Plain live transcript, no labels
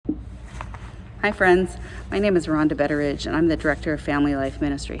Hi friends, my name is Rhonda Betteridge and I'm the Director of Family Life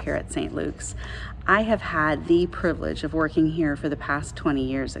Ministry here at St. Luke's. I have had the privilege of working here for the past 20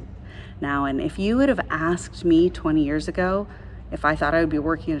 years now, and if you would have asked me 20 years ago if I thought I would be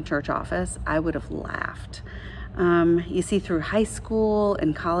working in a church office, I would have laughed. You see, through high school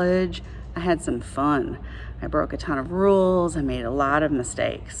and college, I had some fun. I broke a ton of rules, I made a lot of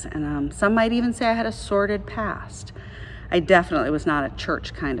mistakes, and some might even say I had a sordid past. I definitely was not a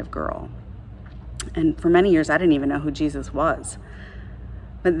church kind of girl. And for many years, I didn't even know who Jesus was.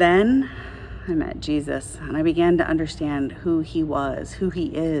 But then I met Jesus and I began to understand who he was, who he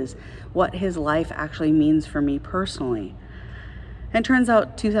is, what his life actually means for me personally. And it turns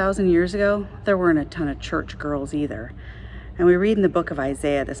out 2,000 years ago, there weren't a ton of church girls either. And we read in the book of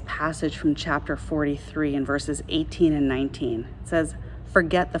Isaiah this passage from chapter 43 in verses 18 and 19. It says,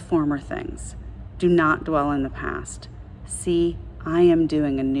 "Forget the former things. Do not dwell in the past. See, I am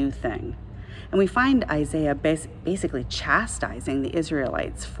doing a new thing." And we find Isaiah basically chastising the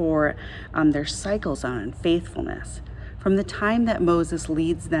Israelites for their cycles on unfaithfulness. From the time that Moses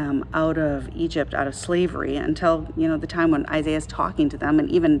leads them out of Egypt, out of slavery, until the time when Isaiah is talking to them, and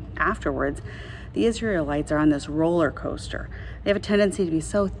even afterwards, the Israelites are on this roller coaster. They have a tendency to be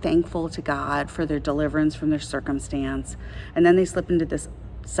so thankful to God for their deliverance from their circumstance, and then they slip into this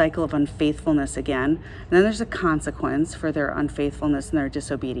cycle of unfaithfulness again, and then there's a consequence for their unfaithfulness and their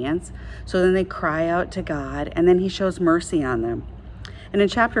disobedience. So then they cry out to God, and then he shows mercy on them. And in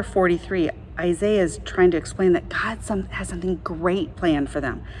chapter 43, Isaiah is trying to explain that God has something great planned for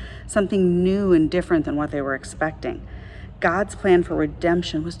them, something new and different than what they were expecting. God's plan for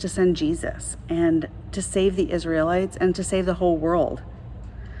redemption was to send Jesus and to save the Israelites and to save the whole world.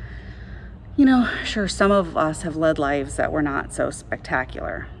 Sure, some of us have led lives that were not so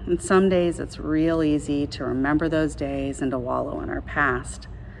spectacular. And some days it's real easy to remember those days and to wallow in our past.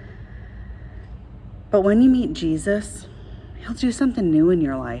 But when you meet Jesus, he'll do something new in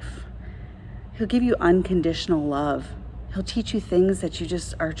your life. He'll give you unconditional love. He'll teach you things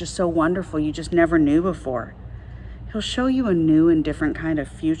that are just so wonderful you just never knew before. He'll show you a new and different kind of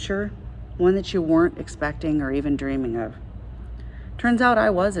future, one that you weren't expecting or even dreaming of. Turns out I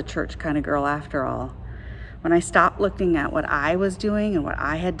was a church kind of girl after all. When I stopped looking at what I was doing and what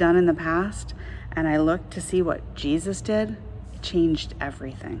I had done in the past, and I looked to see what Jesus did, it changed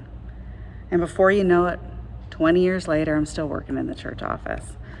everything. And before you know it, 20 years later, I'm still working in the church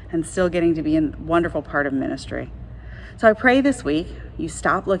office and still getting to be a wonderful part of ministry. So I pray this week you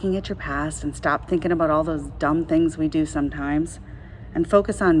stop looking at your past and stop thinking about all those dumb things we do sometimes and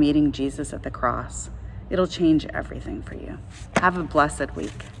focus on meeting Jesus at the cross. It'll change everything for you. Have a blessed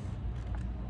week.